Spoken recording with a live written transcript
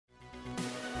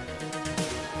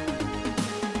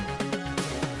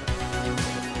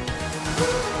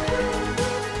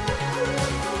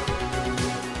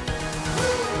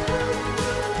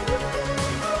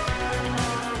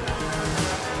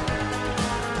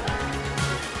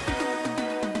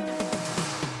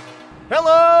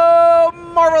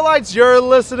Marvelites. You're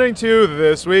listening to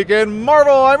This Week in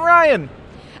Marvel. I'm Ryan.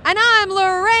 And I'm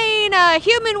Lorraine, a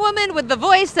human woman with the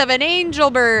voice of an angel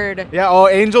bird. Yeah,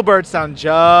 angel birds sound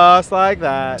just like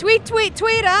that. Tweet, tweet,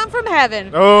 tweet, I'm from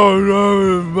heaven. Oh,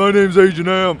 no, my name's Agent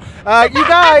Am. You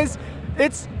guys,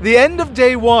 it's the end of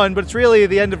day 1, but it's really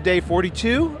the end of day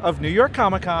 42 of New York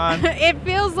Comic Con. It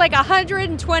feels like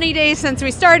 120 days since we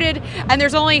started, and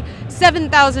there's only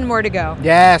 7,000 more to go.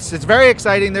 Yes, it's very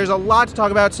exciting. There's a lot to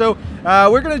talk about. So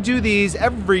we're going to do these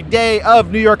every day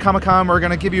of New York Comic Con. We're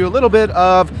going to give you a little bit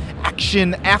of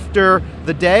action after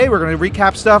the day. We're going to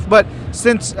recap stuff. But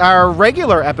since our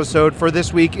regular episode for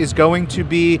this week is going to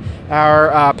be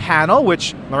our panel,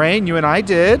 which, Lorraine, you and I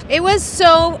did. It was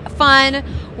so fun.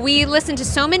 We listened to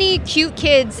so many cute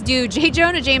kids do J.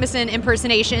 Jonah Jameson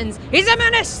impersonations. He's a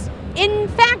menace! In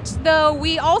fact, though,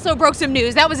 we also broke some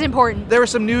news. That was important. There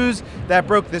was some news that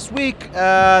broke this week.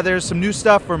 There's some new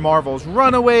stuff for Marvel's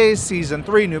Runaways, Season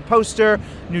 3, new poster,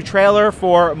 new trailer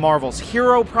for Marvel's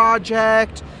Hero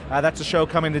Project. That's a show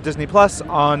coming to Disney Plus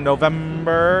on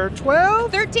November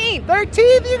 12th? 13th.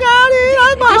 13th, you got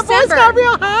it! My voice got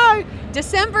real high!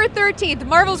 December 13th,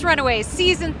 Marvel's Runaways,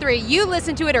 Season 3. You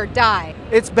listen to it or die.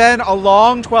 It's been a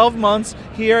long 12 months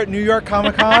here at New York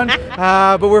Comic Con,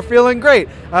 but we're feeling great.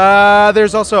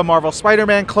 There's also a Marvel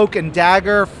Spider-Man Cloak and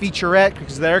Dagger featurette,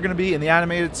 because they're going to be in the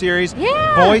animated series,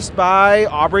 voiced by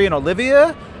Aubrey and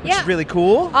Olivia, which is really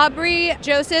cool. Aubrey,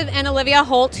 Joseph, and Olivia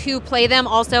Holt, who play them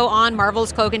also on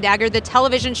Marvel's Cloak and Dagger, the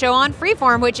television show on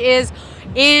Freeform, which is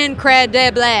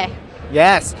incredible.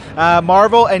 Yes.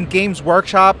 Marvel and Games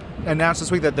Workshop announced this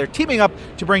week that they're teaming up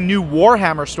to bring new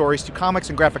Warhammer stories to comics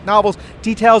and graphic novels.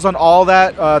 Details on all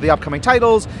that, the upcoming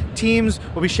titles, teams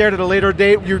will be shared at a later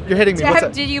date. You're hitting me. What's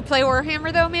that? Did you play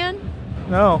Warhammer, though, man?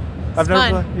 No. I've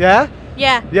never played. Yeah?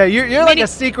 Yeah. Yeah, you're like a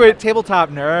secret tabletop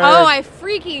nerd. Oh, I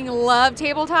freaking love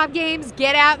tabletop games.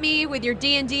 Get at me with your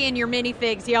D&D and your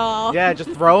minifigs, y'all. Yeah, just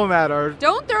throw them at her.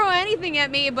 Don't throw anything at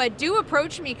me, but do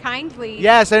approach me kindly.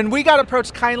 Yes, and we got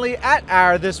approached kindly at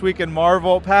our This Week in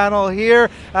Marvel panel here.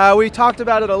 We talked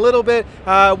about it a little bit.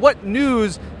 What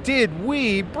news did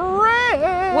we break?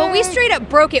 Well, we straight up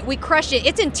broke it. We crushed it.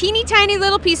 It's in teeny tiny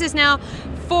little pieces now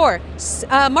for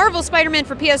Marvel Spider-Man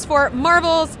for PS4,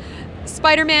 Marvel's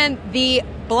Spider-Man, The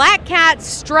Black Cat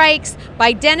Strikes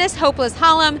by Dennis Hopeless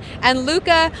Hallam and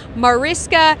Luca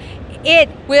Marisca. It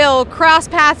will cross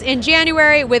paths in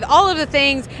January with all of the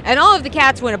things and all of the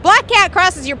cats. When a black cat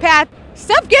crosses your path,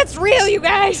 stuff gets real, you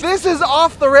guys. This is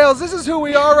off the rails. This is who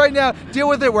we are right now. Deal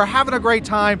with it. We're having a great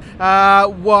time.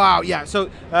 Wow. Yeah.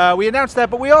 So we announced that,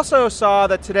 but we also saw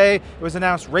that today it was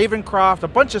announced Ravencroft, a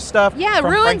bunch of stuff. Yeah,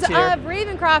 from Ruins Frank of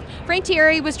Ravencroft. Frank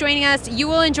Thierry was joining us. You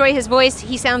will enjoy his voice.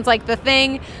 He sounds like the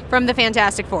Thing from the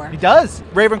Fantastic Four. He does.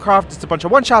 Ravencroft is a bunch of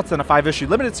one-shots and a 5-issue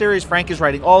limited series. Frank is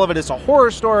writing all of it. It's a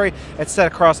horror story. It's set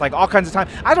across like all kinds of time.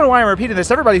 I don't know why I'm repeating this.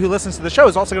 Everybody who listens to the show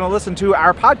is also going to listen to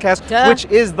our podcast, which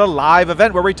is the live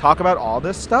event where we talk about all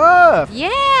this stuff.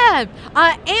 Yeah.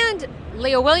 And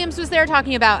Leo Williams was there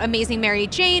talking about Amazing Mary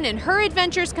Jane and her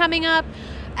adventures coming up.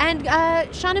 And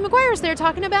Shauna McGuire was there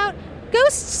talking about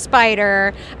Ghost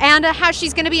Spider and how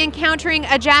she's going to be encountering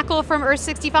a jackal from Earth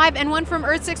 65 and one from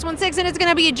Earth 616, and it's going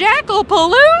to be a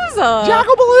Jackal-palooza.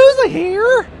 Jackal-palooza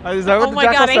here? Is that what oh my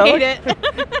God, I hate it. You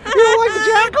don't like the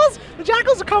jackals? The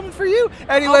jackals are coming for you.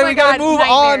 Anyway, we got to move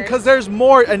on because there's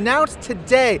more announced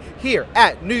today here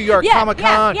at New York Comic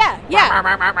Con.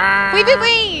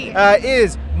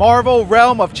 Is Marvel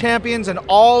Realm of Champions, an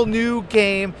all-new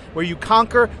game where you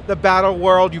conquer the battle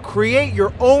world. You create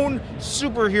your own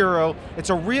superhero. It's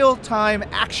a real-time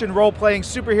action role-playing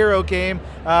superhero game.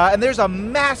 And there's a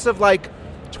massive,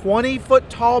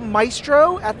 20-foot-tall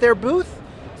maestro at their booth.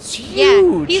 It's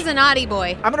huge. Yeah, he's a naughty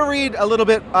boy. I'm going to read a little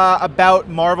bit about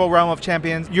Marvel Realm of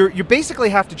Champions. You basically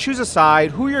have to choose a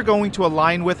side, who you're going to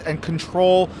align with, and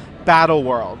control Battle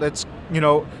World. It's,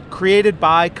 created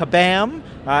by Kabam,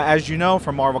 as you know,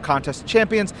 from Marvel Contest of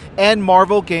Champions and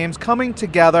Marvel Games coming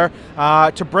together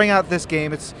to bring out this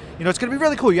game. It's, it's going to be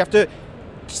really cool. You have to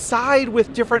side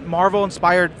with different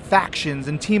Marvel-inspired factions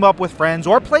and team up with friends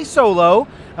or play solo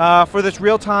for this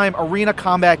real-time arena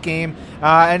combat game.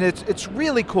 And it's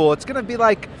really cool. It's going to be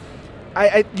like,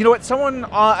 someone,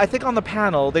 I think on the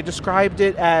panel, they described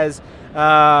it as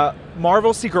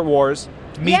Marvel Secret Wars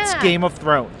meets Game of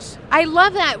Thrones. I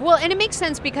love that. Well, and it makes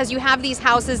sense because you have these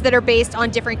houses that are based on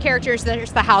different characters.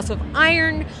 There's the House of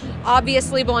Iron,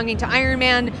 obviously belonging to Iron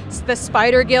Man, the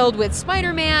Spider Guild with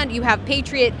Spider-Man. You have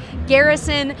Patriot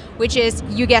Garrison, which is,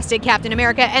 you guessed it, Captain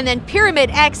America. And then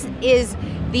Pyramid X is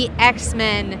the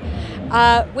X-Men,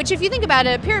 which if you think about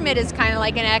it, a pyramid is kind of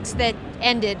like an X that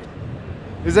ended.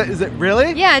 Is it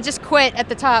really? Yeah, just quit at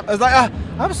the top. I was like,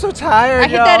 I'm so tired. I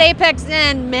hit that apex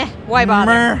and meh, why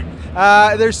bother?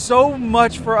 There's so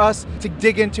much for us to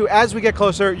dig into as we get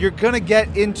closer. You're going to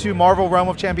get into Marvel Realm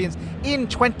of Champions in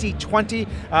 2020.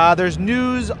 There's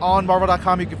news on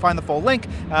Marvel.com. You can find the full link.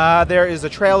 There is a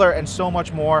trailer and so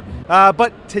much more.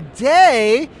 But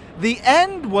today, the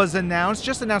end was announced,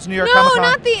 just announced New York Comic-Con. No,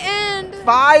 not the end.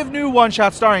 5 new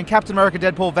one-shots starring Captain America,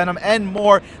 Deadpool, Venom, and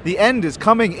more. The end is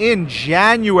coming in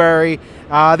January.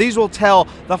 These will tell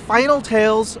the final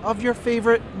tales of your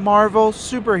favorite Marvel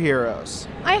superheroes.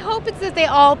 I hope it's that they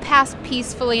all pass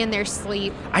peacefully in their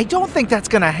sleep. I don't think that's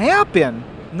going to happen.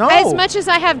 No. As much as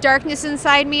I have darkness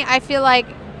inside me, I feel like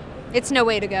it's no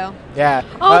way to go. Yeah.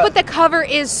 Oh, but the cover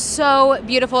is so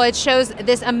beautiful. It shows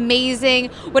this amazing,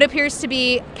 what appears to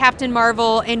be Captain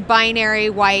Marvel in binary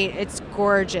white. It's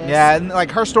gorgeous. Yeah, and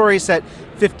like her story is set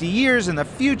 50 years in the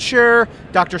future.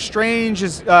 Doctor Strange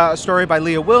is a story by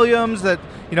Leah Williams that,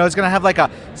 is going to have like a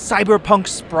cyberpunk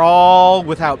sprawl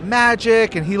without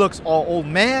magic, and he looks all old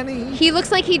man-y. He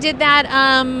looks like he did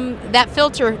that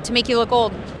filter to make you look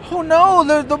old. Oh no,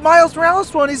 the Miles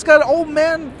Morales one, he's got old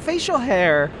man facial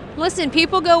hair. Listen,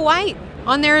 people go white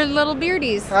on their little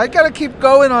beardies. I gotta keep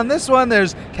going on this one.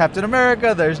 There's Captain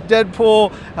America, there's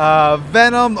Deadpool,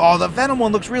 Venom. Oh, the Venom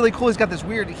one looks really cool. He's got this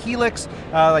weird helix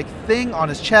thing on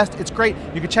his chest. It's great.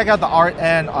 You can check out the art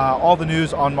and all the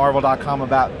news on Marvel.com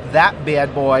about that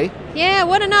bad boy. Yeah,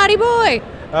 what a naughty boy.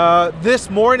 This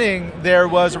morning, there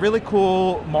was a really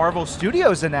cool Marvel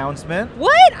Studios announcement.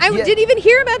 What? I didn't even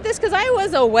hear about this because I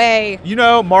was away.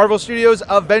 Marvel Studios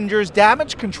Avengers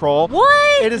Damage Control.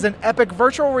 What? It is an epic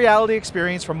virtual reality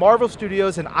experience from Marvel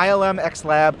Studios and ILM X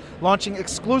Lab, launching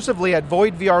exclusively at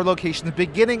Void VR locations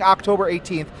beginning October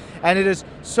 18th. And it is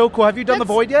so cool. Have you done the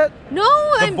Void yet?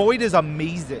 No. The Void is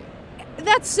amazing.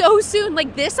 That's so soon.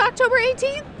 Like this October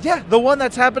 18th? Yeah, the one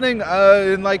that's happening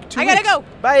in like 2 weeks. I gotta go.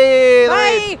 Bye.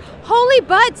 Bye. Holy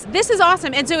butts. This is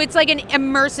awesome. And so it's like an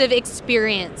immersive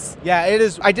experience. Yeah, it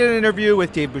is. I did an interview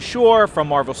with Dave Bouchard from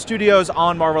Marvel Studios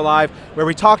on Marvel Live where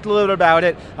we talked a little bit about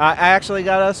it. I actually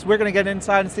we're going to get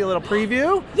inside and see a little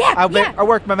preview. Yeah, I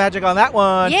worked my magic on that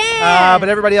one. Yeah. But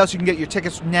everybody else, you can get your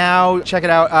tickets now. Check it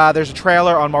out. There's a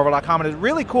trailer on Marvel.com, and it's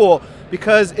really cool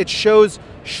because it shows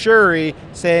Shuri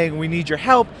saying, "We need your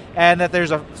help," and that there's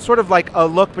a sort of like a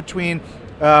look between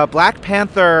Black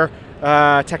Panther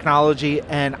technology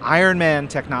and Iron Man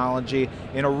technology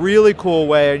in a really cool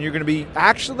way, and you're going to be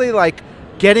actually like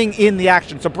getting in the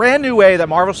action. It's a brand new way that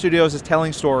Marvel Studios is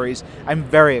telling stories. I'm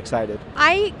very excited.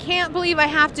 I can't believe I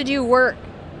have to do work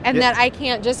and that I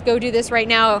can't just go do this right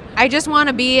now. I just want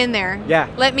to be in there. Yeah.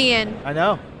 Let me in. I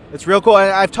know. It's real cool.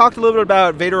 I've talked a little bit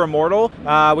about Vader Immortal,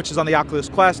 which is on the Oculus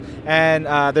Quest, and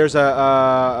there's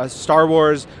a Star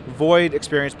Wars Void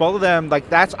experience. Both of them,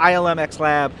 that's ILM X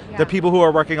Lab, the people who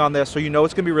are working on this, so it's going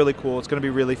to be really cool. It's going to be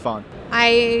really fun.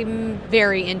 I'm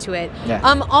very into it. Yeah.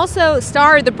 Also,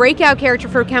 Star, the breakout character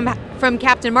from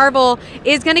Captain Marvel,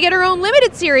 is going to get her own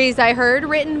limited series, I heard,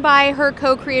 written by her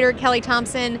co-creator, Kelly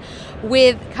Thompson,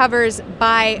 with covers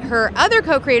by her other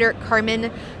co-creator,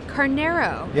 Carmen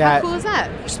Carnero. Yeah. How cool is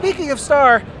that? Speaking of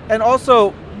Star, and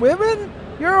also women,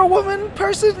 you're a woman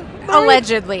person? Right?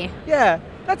 Allegedly. Yeah,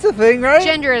 that's a thing, right?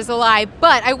 Gender is a lie.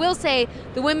 But I will say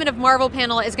the Women of Marvel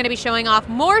panel is going to be showing off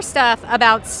more stuff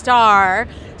about Star.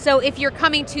 So if you're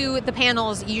coming to the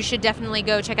panels, you should definitely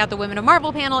go check out the Women of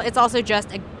Marvel panel. It's also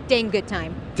just a dang good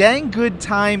time. Dang good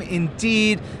time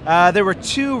indeed. There were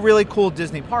 2 really cool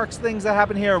Disney Parks things that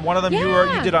happened here. One of them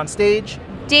you did on stage.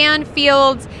 Dan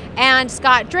Fields and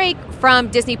Scott Drake from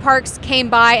Disney Parks came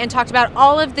by and talked about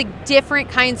all of the different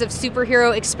kinds of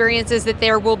superhero experiences that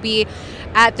there will be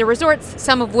at the resorts,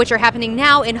 some of which are happening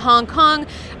now in Hong Kong.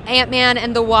 Ant-Man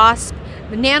and the Wasp.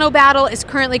 The Nano Battle is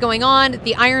currently going on.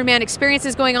 The Iron Man experience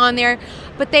is going on there.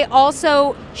 But they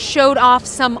also showed off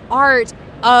some art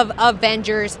of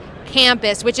Avengers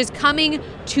Campus, which is coming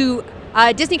to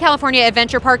Disney California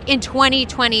Adventure Park in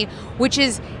 2020, which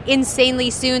is insanely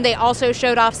soon. They also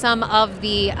showed off some of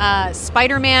the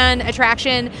Spider-Man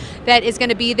attraction that is going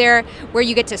to be there, where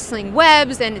you get to sling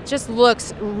webs, and it just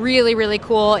looks really, really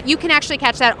cool. You can actually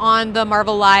catch that on the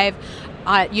Marvel Live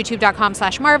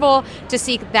youtube.com/Marvel to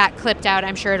see that clipped out.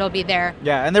 I'm sure it'll be there.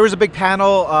 Yeah, and there was a big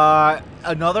panel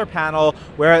another panel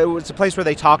where it was a place where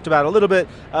they talked about a little bit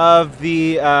of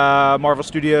the Marvel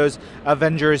Studios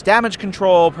Avengers damage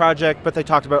control project, but they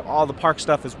talked about all the park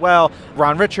stuff as well.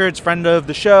 Ron Richards, friend of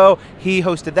the show, he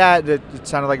hosted that. It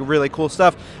sounded like really cool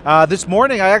stuff. This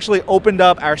morning, I actually opened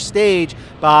up our stage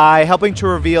by helping to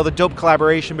reveal the dope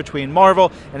collaboration between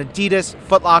Marvel and Adidas,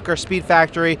 Foot Locker, Speed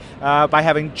Factory, by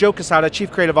having Joe Quesada,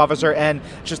 Chief Creative Officer, and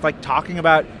just like talking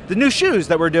about the new shoes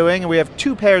that we're doing. And we have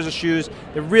 2 pairs of shoes.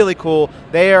 They're really cool.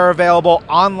 They are available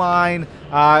online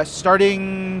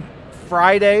starting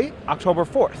Friday, October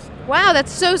 4th. Wow,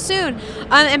 that's so soon.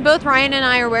 And both Ryan and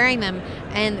I are wearing them,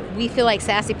 and we feel like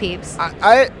sassy peeps.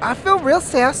 I feel real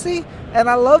sassy, and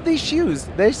I love these shoes.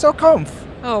 They're so comfy.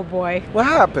 Oh, boy. What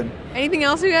happened? Anything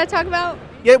else we got to talk about?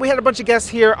 Yeah, we had a bunch of guests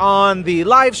here on the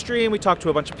live stream. We talked to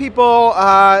a bunch of people.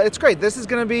 It's great. This is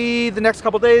going to be the next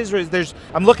couple days.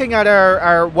 I'm looking at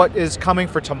our what is coming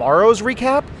for tomorrow's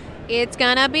recap. It's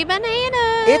gonna be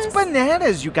bananas. It's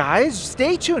bananas, you guys.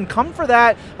 Stay tuned. Come for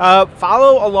that.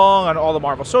 Follow along on all the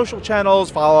Marvel social channels.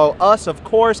 Follow us, of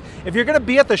course. If you're going to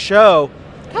be at the show,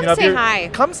 come say hi.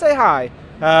 Come say hi.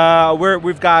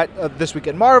 We've got This Week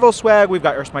in Marvel swag. We've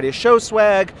got Earth's Mightiest Show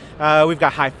swag. We've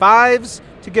got high fives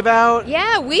to give out.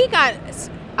 Yeah, we got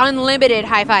unlimited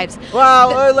high fives.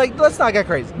 Well, let's not get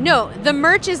crazy. No, the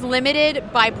merch is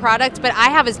limited by product, but I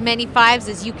have as many fives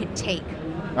as you can take.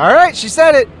 All right, she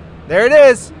said it. There it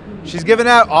is. She's giving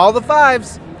out all the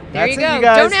fives. There That's you go. You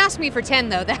guys. Don't ask me for 10,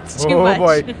 though. That's too much. Oh,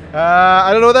 boy.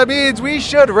 I don't know what that means. We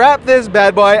should wrap this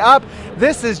bad boy up.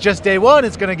 This is just day 1.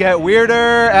 It's going to get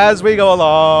weirder as we go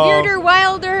along. Weirder,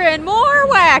 wilder, and more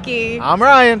wacky. I'm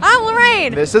Ryan. I'm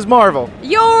Lorraine. This is Marvel.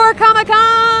 Your Comic-Con.